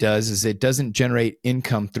 what it does is it doesn't generate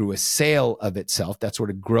income through a sale of itself. That's what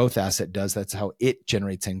a growth asset does. That's how it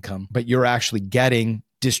generates income. But you're actually getting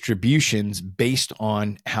distributions based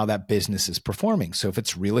on how that business is performing. So if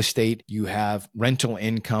it's real estate, you have rental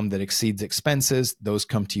income that exceeds expenses. Those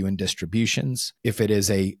come to you in distributions. If it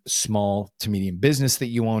is a small to medium business that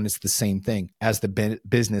you own, it's the same thing. As the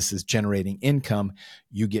business is generating income,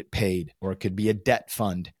 you get paid. Or it could be a debt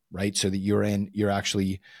fund, right? So that you're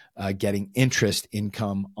actually getting interest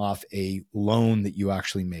income off a loan that you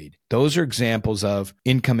actually made. Those are examples of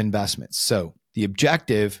income investments. So the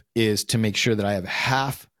objective is to make sure that I have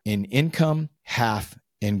half in income, half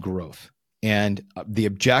in growth. And the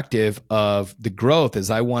objective of the growth is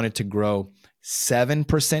I want it to grow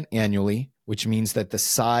 7% annually, which means that the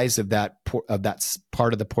size of that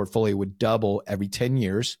part of the portfolio would double every 10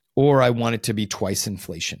 years, or I want it to be twice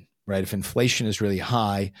inflation, right? If inflation is really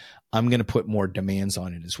high, I'm going to put more demands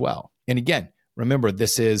on it as well. And again, remember,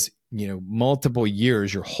 this is, multiple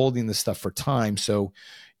years. You're holding this stuff for time. So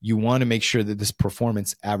you want to make sure that this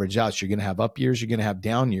performance average out. So you're going to have up years, you're going to have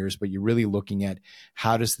down years, but you're really looking at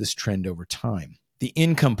how does this trend over time. The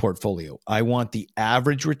income portfolio, I want the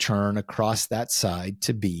average return across that side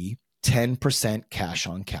to be 10% cash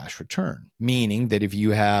on cash return, meaning that if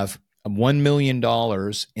you have $1 million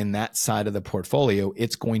in that side of the portfolio,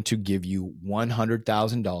 it's going to give you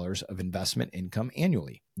 $100,000 of investment income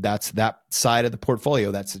annually. That's that side of the portfolio.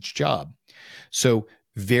 That's its job. So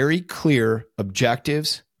very clear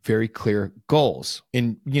objectives, very clear goals.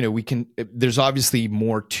 And, there's obviously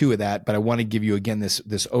more to that, but I want to give you again,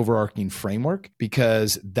 this overarching framework,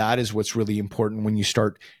 because that is what's really important when you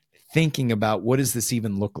start thinking about what does this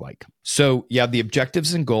even look like. So you have the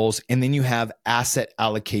objectives and goals, and then you have asset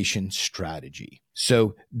allocation strategy.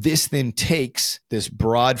 So this then takes this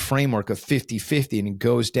broad framework of 50-50 and it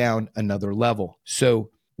goes down another level.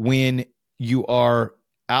 So when you are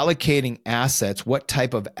allocating assets, what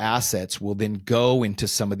type of assets will then go into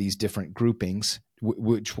some of these different groupings,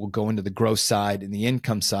 which will go into the growth side and the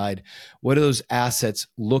income side? What do those assets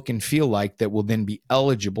look and feel like that will then be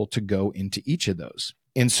eligible to go into each of those?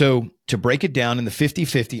 And so to break it down in the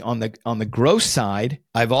 50-50 on the growth side,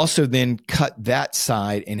 I've also then cut that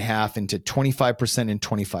side in half into 25% and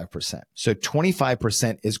 25%. So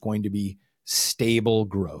 25% is going to be stable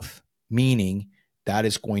growth, meaning that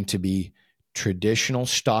is going to be traditional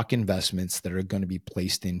stock investments that are going to be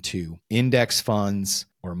placed into index funds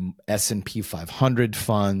or S&P 500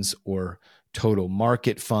 funds or total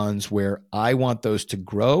market funds, where I want those to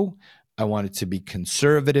grow. I want it to be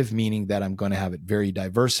conservative, meaning that I'm going to have it very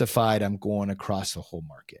diversified. I'm going across the whole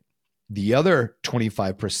market. The other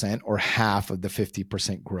 25% or half of the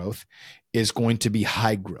 50% growth is going to be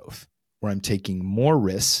high growth, where I'm taking more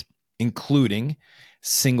risks, including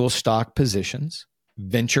single stock positions,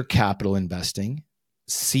 venture capital investing,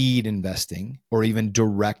 seed investing, or even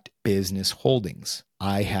direct business holdings.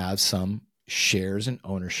 I have some shares and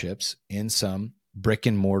ownerships in some brick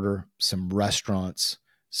and mortar, some restaurants,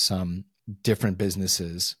 some different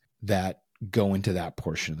businesses that go into that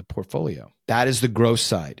portion of the portfolio. That is the growth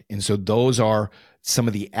side. And so those are some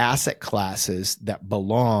of the asset classes that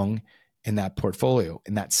belong in that portfolio,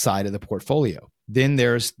 in that side of the portfolio. Then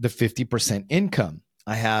there's the 50% income.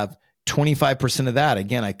 I have 25% of that.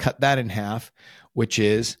 Again, I cut that in half, which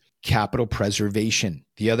is capital preservation.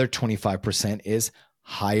 The other 25% is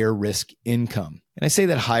higher risk income. And I say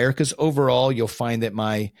that higher because overall, you'll find that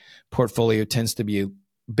my portfolio tends to be a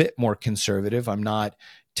bit more conservative. I'm not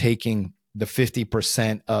taking the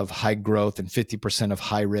 50% of high growth and 50% of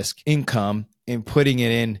high risk income and putting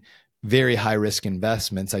it in very high risk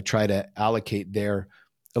investments. I try to allocate there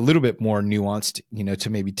a little bit more nuanced, to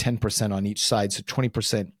maybe 10% on each side. So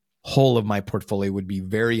 20% whole of my portfolio would be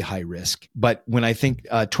very high risk. But when I think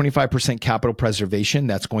 25% capital preservation,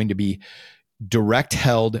 that's going to be direct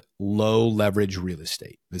held, low leverage real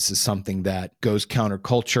estate. This is something that goes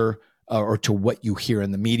counterculture or to what you hear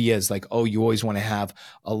in the media is like, oh, you always want to have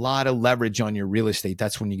a lot of leverage on your real estate.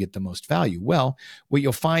 That's when you get the most value. Well, what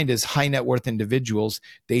you'll find is high net worth individuals,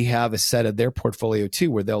 they have a set of their portfolio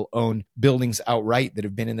too, where they'll own buildings outright that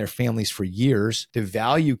have been in their families for years. The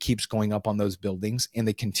value keeps going up on those buildings and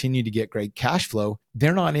they continue to get great cash flow.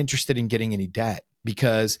 They're not interested in getting any debt,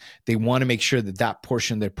 because they want to make sure that that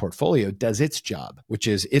portion of their portfolio does its job, which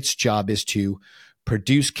is its job is to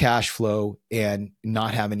produce cash flow and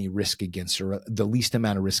not have any risk against it, or the least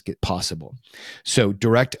amount of risk possible. So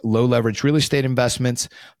direct low leverage real estate investments,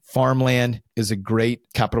 farmland is a great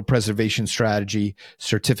capital preservation strategy,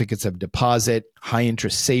 certificates of deposit, high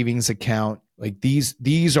interest savings account. Like these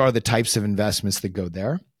are the types of investments that go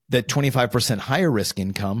there. The 25% higher risk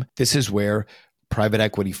income, this is where private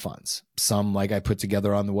equity funds, some like I put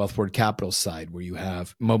together on the Wealthboard Capital side, where you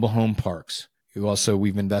have mobile home parks.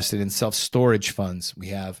 We've invested in self-storage funds. We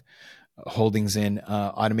have holdings in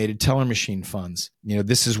automated teller machine funds.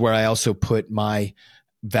 This is where I also put my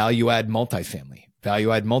value-add multifamily.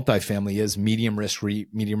 Value-add multifamily is medium risk,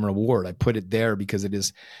 medium reward. I put it there because it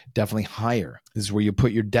is definitely higher. This is where you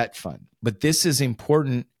put your debt fund. But this is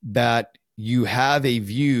important that you have a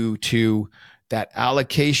view to that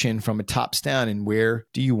allocation from a tops down, and where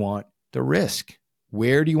do you want the risk?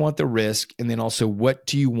 Where do you want the risk? And then also, what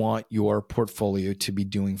do you want your portfolio to be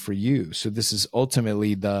doing for you? So this is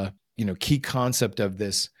ultimately the key concept of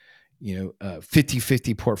this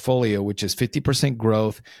 50-50 portfolio, which is 50%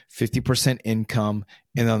 growth, 50% income.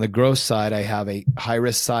 And on the growth side, I have a high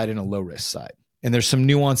risk side and a low risk side. And there's some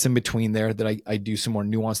nuance in between there that I do some more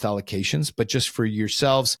nuanced allocations. But just for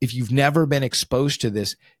yourselves, if you've never been exposed to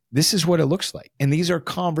this, this is what it looks like. And these are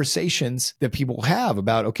conversations that people have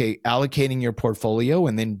about, okay, allocating your portfolio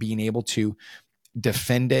and then being able to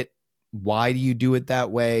defend it. Why do you do it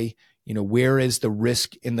that way? Where is the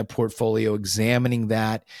risk in the portfolio? Examining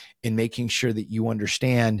that and making sure that you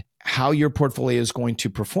understand how your portfolio is going to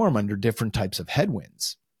perform under different types of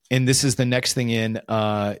headwinds. And this is the next thing in,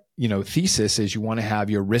 thesis is you want to have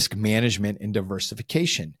your risk management and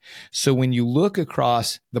diversification. So when you look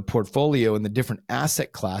across the portfolio and the different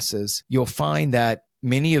asset classes, you'll find that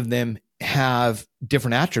many of them have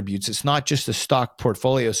different attributes. It's not just a stock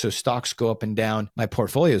portfolio. So stocks go up and down. My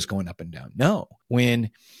portfolio is going up and down. No,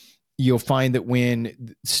 you'll find that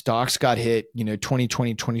when stocks got hit,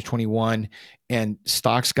 2020, 2021, and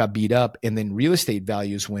stocks got beat up, and then real estate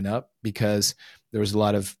values went up because there was a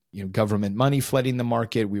lot of government money flooding the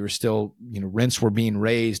market. We were still, rents were being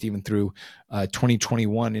raised even through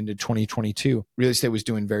 2021 into 2022. Real estate was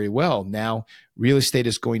doing very well. Now real estate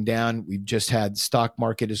is going down. We've just had stock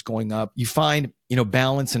market is going up. You find,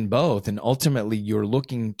 balance in both. And ultimately you're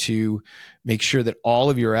looking to make sure that all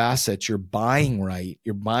of your assets you're buying right.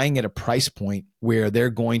 You're buying at a price point where they're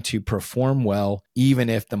going to perform well, even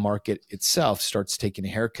if the market itself starts taking a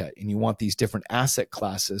haircut. And you want these different asset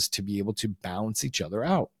classes to be able to balance each other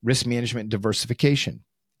out. Risk management and diversification.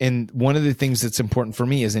 And one of the things that's important for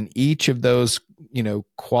me is in each of those,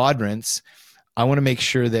 quadrants, I want to make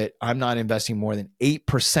sure that I'm not investing more than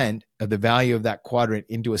 8% of the value of that quadrant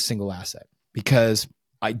into a single asset, because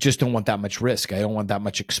I just don't want that much risk. I don't want that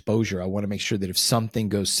much exposure. I want to make sure that if something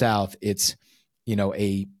goes south, it's,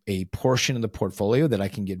 a portion of the portfolio that I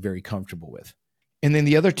can get very comfortable with. And then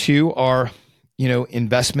the other two are,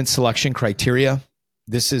 investment selection criteria.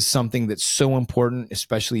 This is something that's so important,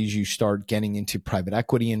 especially as you start getting into private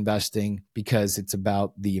equity investing, because it's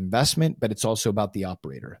about the investment, but it's also about the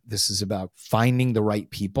operator. This is about finding the right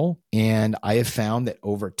people. And I have found that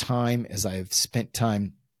over time, as I have spent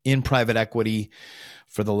time in private equity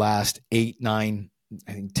for the last 8, 9,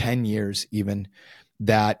 I think 10 years even,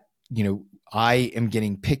 that, I am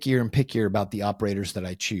getting pickier and pickier about the operators that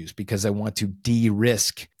I choose, because I want to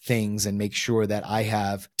de-risk things and make sure that I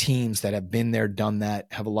have teams that have been there, done that,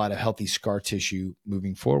 have a lot of healthy scar tissue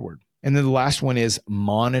moving forward. And then the last one is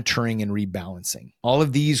monitoring and rebalancing. All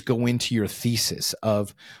of these go into your thesis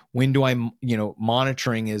of when do I,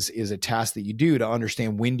 monitoring is a task that you do to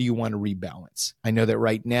understand when do you want to rebalance. I know that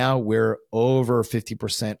right now we're over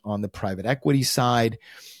 50% on the private equity side.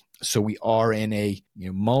 So we are in a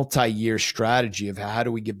multi-year strategy of how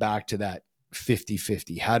do we get back to that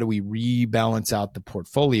 50-50? How do we rebalance out the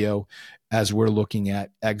portfolio as we're looking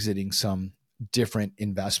at exiting some different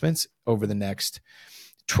investments over the next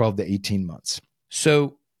 12 to 18 months.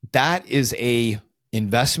 So that is a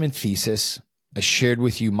investment thesis. I shared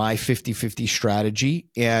with you my 50-50 strategy,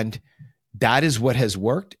 and that is what has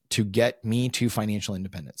worked to get me to financial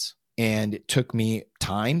independence. And it took me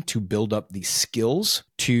time to build up the skills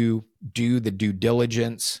to do the due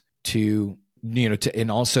diligence,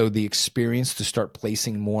 and also the experience to start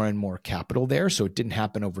placing more and more capital there. So it didn't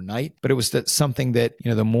happen overnight, but it was something that,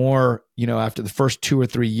 the more, after the first 2 or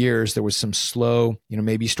 3 years, there was some slow,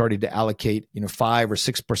 maybe started to allocate, 5 or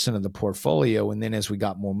 6% of the portfolio. And then as we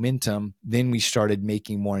got momentum, then we started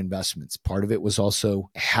making more investments. Part of it was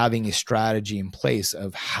also having a strategy in place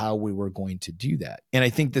of how we were going to do that. And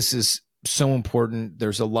I think this is so important.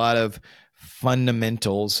 There's a lot of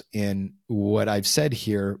fundamentals in what I've said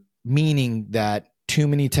here, meaning that too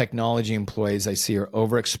many technology employees I see are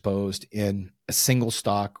overexposed in a single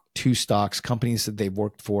stock, 2 stocks, companies that they've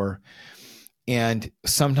worked for. And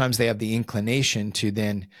sometimes they have the inclination to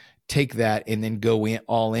then take that and then go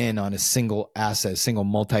all in on a single asset, a single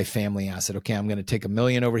multifamily asset. Okay, I'm going to take $1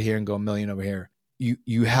 million over here and go $1 million over here.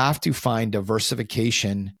 You have to find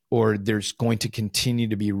diversification, or there's going to continue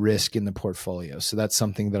to be risk in the portfolio. So that's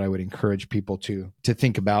something that I would encourage people to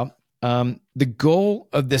think about. The goal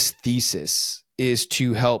of this thesis is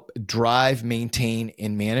to help drive, maintain,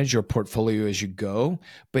 and manage your portfolio as you go.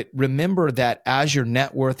 But remember that as your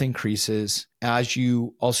net worth increases, as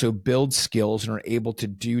you also build skills and are able to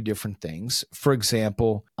do different things. For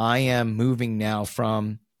example, I am moving now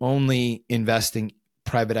from only investing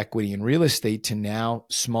private equity and real estate to now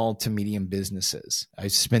small to medium businesses. I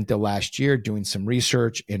spent the last year doing some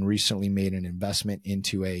research and recently made an investment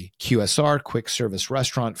into a QSR, quick service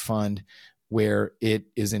restaurant fund, where it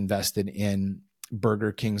is invested in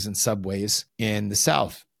Burger Kings and Subways in the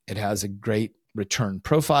South. It has a great return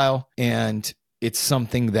profile, and it's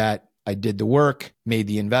something that I did the work, made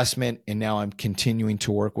the investment, and now I'm continuing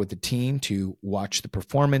to work with the team to watch the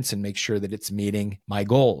performance and make sure that it's meeting my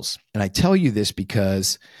goals. And I tell you this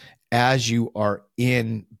because as you are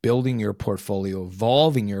in building your portfolio,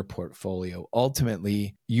 evolving your portfolio,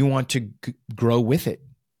 ultimately you want to grow with it.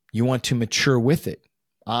 You want to mature with it.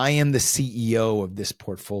 I am the CEO of this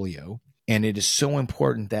portfolio, and it is so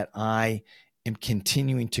important that I am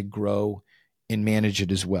continuing to grow and manage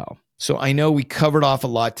it as well. So I know we covered off a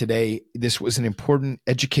lot today. This was an important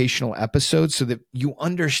educational episode so that you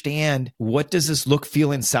understand, what does this look,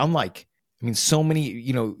 feel, and sound like? I mean, so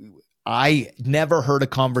many, I never heard a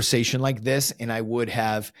conversation like this, and I would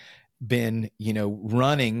have been,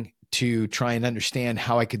 running to try and understand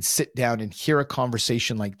how I could sit down and hear a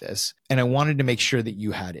conversation like this. And I wanted to make sure that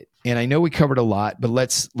you had it. And I know we covered a lot, but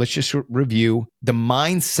let's just review. The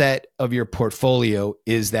mindset of your portfolio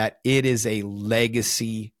is that it is a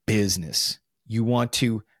legacy business. You want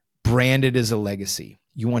to brand it as a legacy.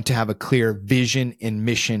 You want to have a clear vision and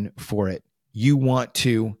mission for it. You want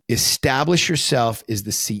to establish yourself as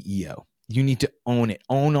the CEO. You need to own it,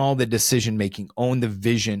 own all the decision making, own the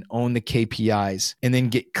vision, own the KPIs, and then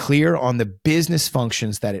get clear on the business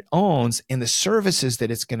functions that it owns and the services that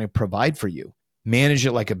it's going to provide for you. Manage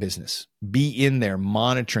it like a business. Be in there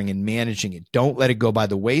monitoring and managing it. Don't let it go by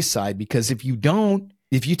the wayside, because if you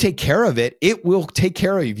take care of it, it will take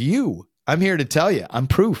care of you. I'm here to tell you, I'm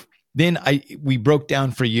proof. Then we broke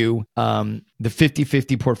down for you the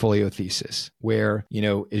 50-50 portfolio thesis, where,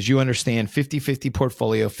 as you understand, 50-50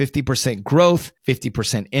 portfolio, 50% growth,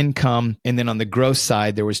 50% income. And then on the growth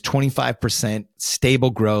side, there was 25%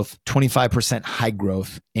 stable growth, 25% high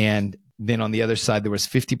growth. And then on the other side, there was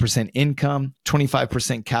 50% income,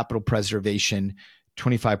 25% capital preservation,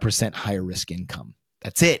 25% higher risk income.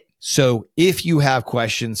 That's it. So if you have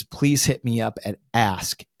questions, please hit me up at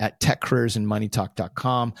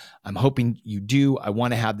ask@techcareersandmoneytalk.com. I'm hoping you do. I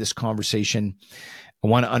want to have this conversation. I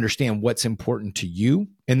want to understand what's important to you.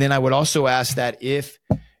 And then I would also ask that if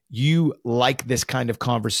you like this kind of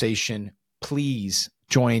conversation, please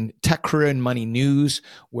join Tech Career and Money News,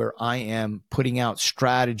 where I am putting out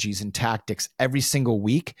strategies and tactics every single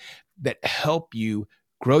week that help you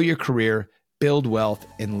grow your career, build wealth,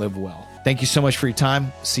 and live well. Thank you so much for your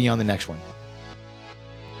time. See you on the next one.